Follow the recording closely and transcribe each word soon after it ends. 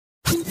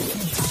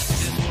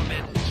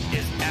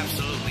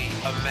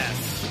a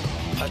mess,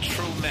 a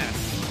true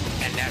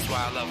mess, and that's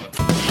why I love her.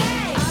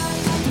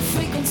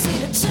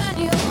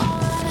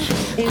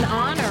 In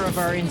honor of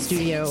our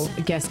in-studio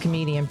guest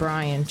comedian,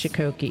 Brian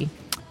Cichocki,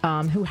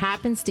 who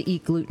happens to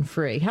eat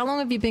gluten-free. How long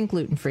have you been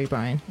gluten-free,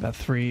 Brian? About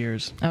 3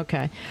 years.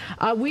 Okay.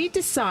 We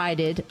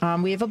decided,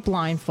 we have a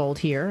blindfold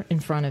here in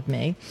front of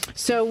me,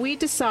 so we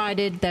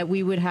decided that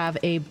we would have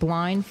a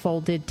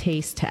blindfolded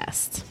taste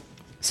test.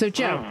 So,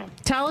 Joe,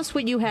 tell us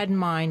what you had in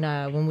mind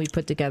when we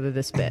put together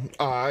this bit.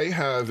 I'm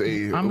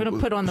going to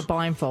put on the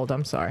blindfold,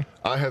 I'm sorry.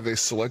 I have a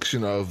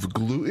selection of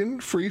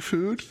gluten-free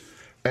food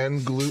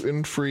and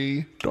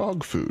gluten-free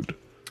dog food.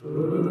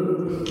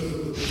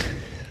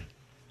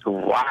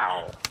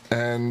 Wow.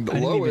 And I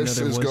didn't Lois even know is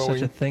there was going...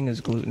 such a thing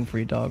as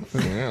gluten-free dog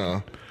food.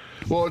 Yeah.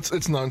 Well,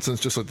 it's nonsense,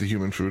 just like the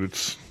human food.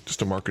 It's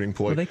just a marketing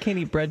ploy. Well, they can't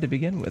eat bread to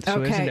begin with, so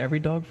Okay. isn't every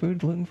dog food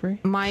gluten-free?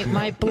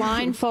 My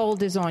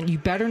blindfold is on. You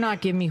better not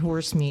give me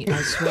horse meat,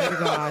 I swear to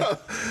God.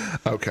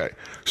 Okay.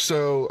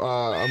 So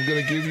I'm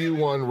going to give you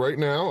one right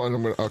now,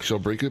 and I'll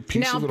break a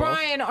piece Now, of it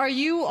Brian, are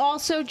you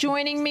also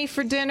joining me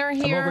for dinner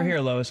here? I'm over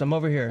here, Lois. I'm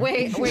over here.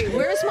 Wait,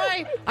 where's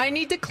my... I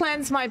need to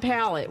cleanse my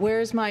palate.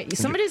 Where's my...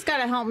 Somebody's got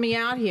to help me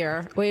out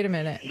here. Wait a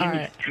minute. All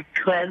right.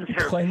 Cleanse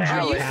her Cleanse your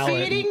palate. Are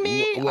you feeding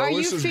me? Lois Are you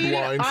is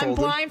feeding? I'm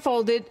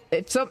blindfolded.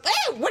 So,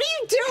 hey, what are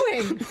you doing?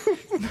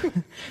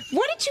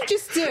 What did you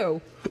just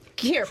do?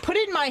 Here, put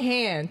it in my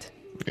hand.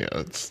 Yeah,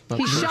 it's not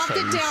He the first shoved time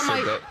it you down said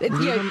my...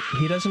 that.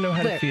 He doesn't know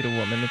how to Look. feed a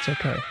woman. It's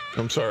okay.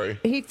 I'm sorry.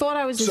 He thought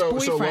I was his So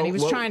boyfriend. He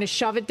was Lo- trying to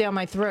shove it down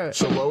my throat.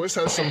 So Lois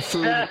has some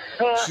food.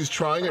 She's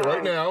trying it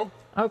right now.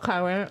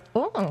 Okay, wait.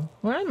 Oh,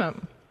 wait a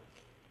minute.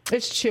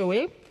 It's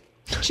chewy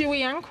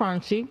and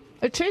crunchy.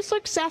 It tastes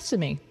like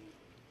sesame.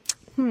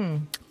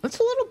 It's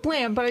a little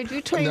bland, but I do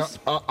taste...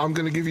 Now, I'm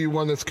going to give you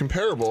one that's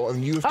comparable,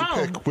 and you have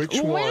to pick which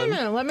one. Wait a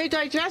minute. Let me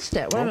digest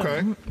it. Wait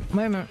a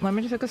minute. Let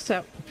me take a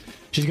sip.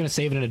 She's going to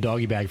save it in a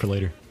doggy bag for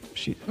later.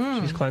 She's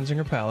cleansing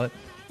her palate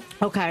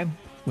Okay.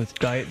 with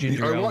diet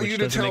ginger I ale, want which you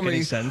to doesn't tell make any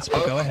me, sense,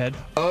 but go ahead.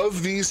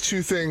 Of these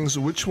two things,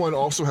 which one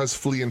also has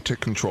flea and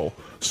tick control?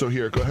 So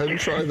here, go ahead and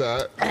try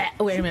that.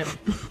 Wait a minute.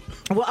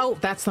 Well,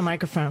 that's the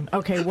microphone.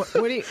 Okay, what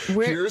do you...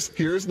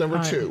 Here's number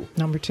All right, two.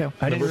 Number two.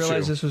 I didn't Number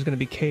realize two. this was going to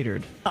be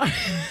catered.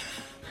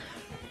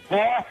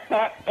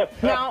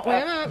 Now,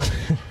 wait a minute.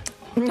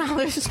 No,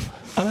 this...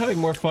 I'm having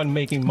more fun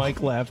making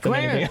Mike laugh than Wait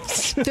a anything minute.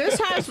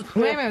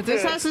 else.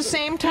 This has the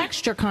same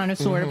texture, kind of,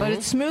 sort of, but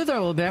it's smoother a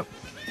little bit.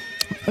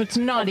 It's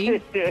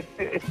nutty.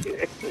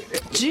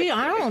 Gee,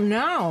 I don't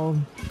know.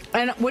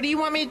 And what do you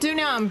want me to do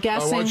now? I'm I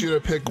guessing. want you to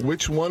pick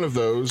which one of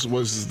those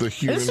was the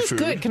human This is food.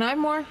 good. Can I have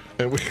more?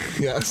 And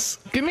yes.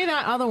 Give me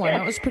that other one.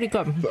 That was pretty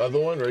good. The other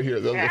one right here.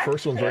 The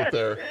first one's right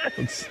there.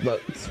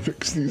 Let's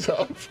fix these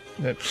up.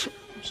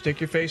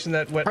 Stick your face in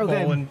that wet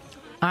Okay. bowl and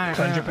All right,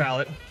 cleanse your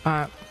palate.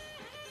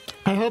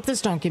 I hope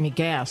this don't give me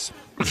gas.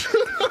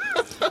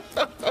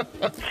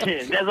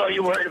 That's all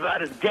you're worried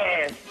about is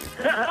gas.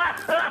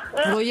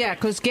 Well, yeah,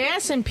 because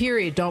gas and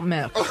period don't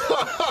mix.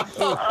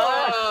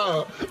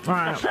 All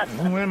right,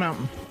 wait a minute.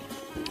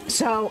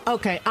 So,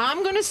 okay,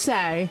 I'm going to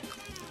say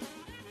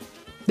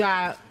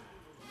that...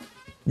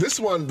 This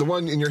one, the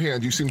one in your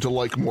hand, you seem to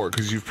like more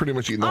because you've pretty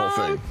much eaten the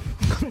whole thing.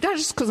 That's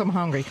just because I'm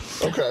hungry.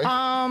 Okay.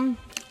 I'm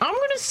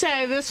going to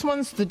say this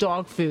one's the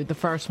dog food, the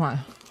first one.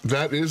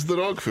 That is the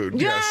dog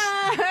food. Yes.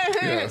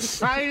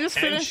 Yes. I just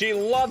And finished. she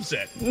loves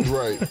it.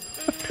 Right.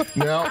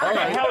 Now, all How the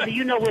right. hell do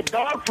you know what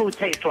dog food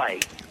tastes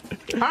like?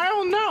 I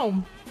don't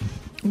know,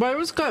 but it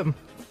was good.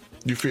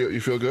 You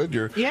feel good?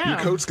 Your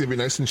coat's gonna be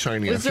nice and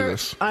shiny Is after there,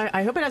 this.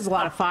 I hope it has a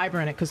lot of fiber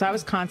in it because I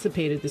was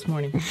constipated this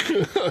morning.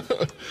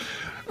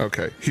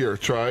 Okay, here,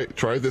 try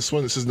this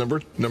one. This is number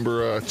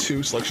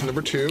two, selection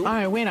number two. All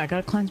right, wait, I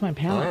gotta cleanse my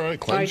palate. All right,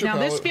 cleanse your now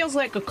this palate. feels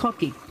like a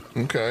cookie.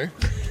 Okay.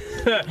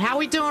 How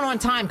we doing on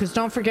time? Because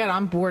don't forget,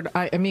 I'm bored.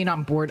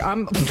 I'm bored.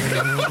 I'm blindfolded.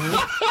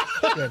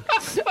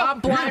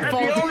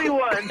 The only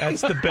one.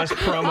 That's the best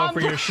promo for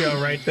your show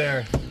right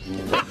there.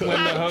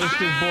 When the host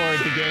is bored,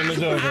 the game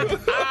is over.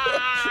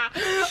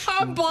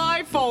 I'm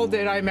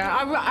blindfolded.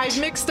 I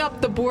mixed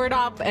up the board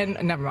up and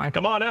never mind.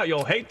 Come on out,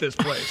 you'll hate this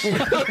place. You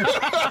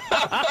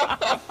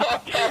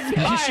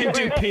should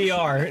do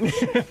PR.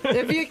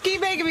 If you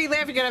keep making me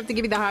laugh, you're gonna have to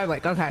give me the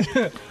highlight. Okay.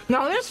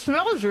 No, this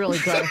smells really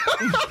good.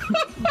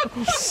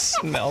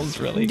 Smells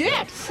really good.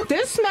 Yeah,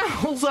 this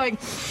smells like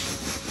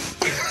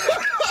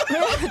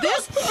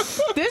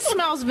this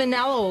smells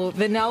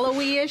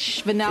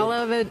vanilla-y-ish,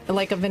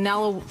 like a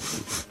vanilla.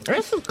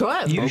 This is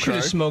good. You should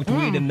have smoked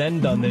weed and then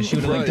done this. You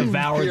would have like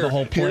devoured the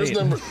whole plate.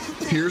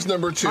 Here's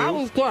number two. That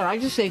was good. I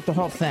just ate the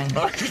whole thing.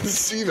 I can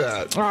see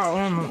that.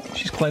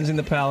 She's cleansing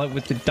the palate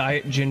with the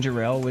diet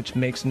ginger ale, which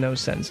makes no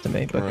sense to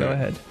me, but go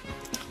ahead.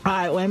 All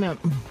right, wait a minute.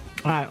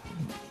 All right,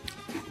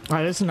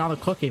 this is another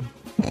cookie.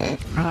 All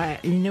right,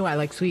 you knew I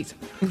like sweets.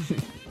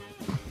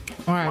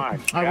 All right,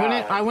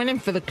 I went in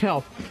for the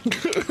kill.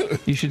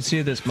 You should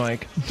see this,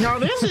 Mike. No,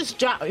 this is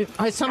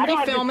is somebody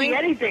I don't filming?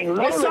 have to see anything. Is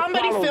Lola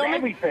somebody follows filming?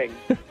 everything.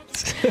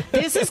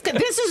 This is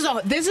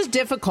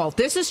difficult.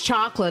 This is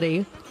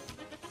chocolatey.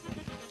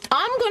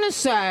 I'm gonna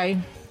say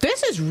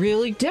This is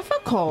really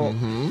difficult.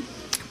 Mm-hmm.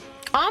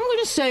 I'm going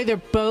to say they're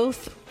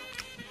both.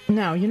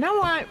 No, you know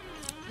what?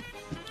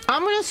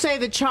 I'm going to say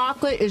the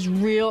chocolate is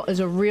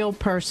a real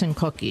person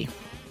cookie.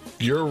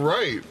 You're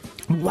right.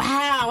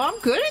 Wow, I'm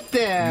good at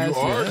this.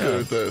 You are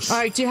good at this. All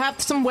right, do you have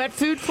some wet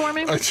food for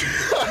me? I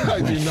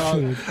do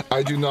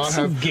not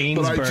Some have. Gaines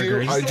But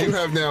burgers. I do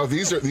have now.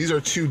 These are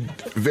two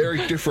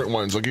very different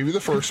ones. I'll give you the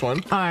first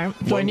one. All right.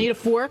 Do I need a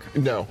fork?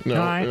 No. All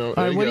right. No, All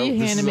there right, what go. are you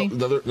This handing is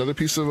me? Another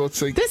piece of, let's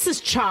say. This is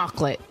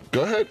chocolate.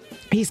 Go ahead.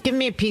 He's giving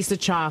me a piece of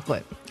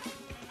chocolate.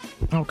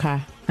 Okay.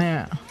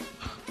 Yeah.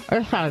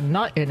 It had a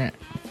nut in it.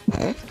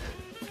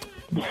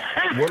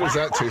 What does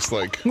that taste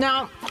like?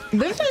 Now,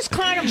 this is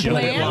kind of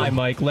Let it lie, bland.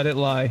 Mike. Let it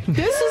lie.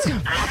 This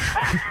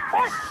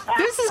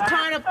is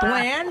kind of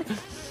bland,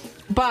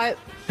 but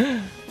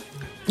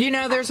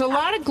there's a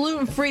lot of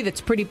gluten-free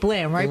that's pretty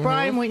bland, right,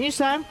 Brian? Wouldn't you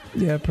say?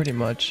 Yeah, pretty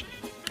much.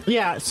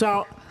 Yeah.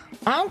 So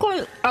I'm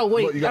going. Oh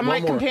wait, Well, you got am I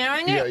one more.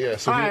 comparing it? Yeah.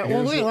 So All right.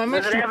 Well, wait. Let me.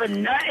 Does it have a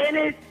nut in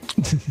it?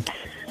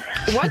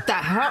 What the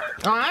hell?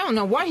 I don't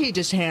know what he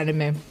just handed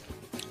me.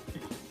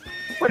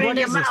 Put it in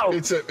your is this?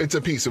 mouth. It's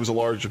a piece. It was a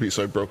large piece,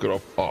 so I broke it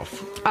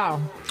off. Oh,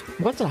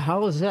 what the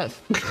hell is this?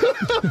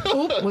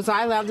 Oop, was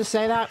I allowed to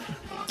say that?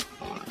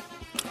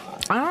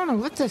 I don't know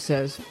what this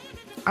is.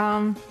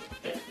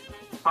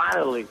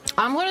 Finally.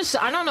 I'm gonna say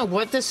I don't know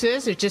what this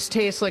is. It just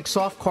tastes like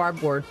soft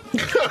cardboard.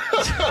 You're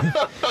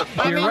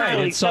right.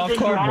 It's soft Something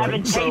you cardboard.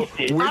 haven't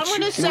tasted.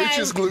 Which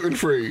is gluten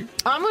free?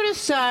 I'm gonna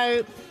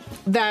say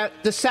that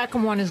the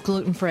second one is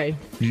gluten free.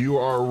 You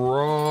are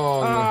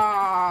wrong.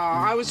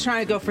 I was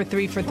trying to go for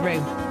 3 for 3.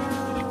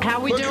 How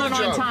are we But doing good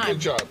on job, time? Good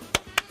job.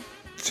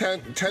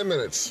 10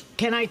 minutes.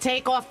 Can I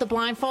take off the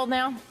blindfold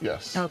now?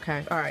 Yes.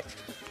 Okay. All right.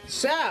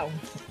 So,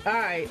 all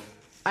right.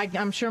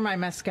 I'm sure my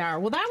mascara.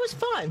 Well, that was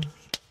fun.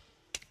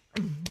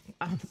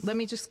 Let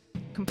me just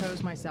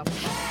compose myself.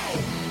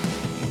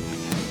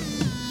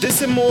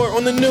 This and more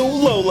on the new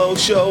LOLO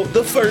Show,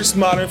 the first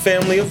modern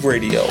family of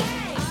radio.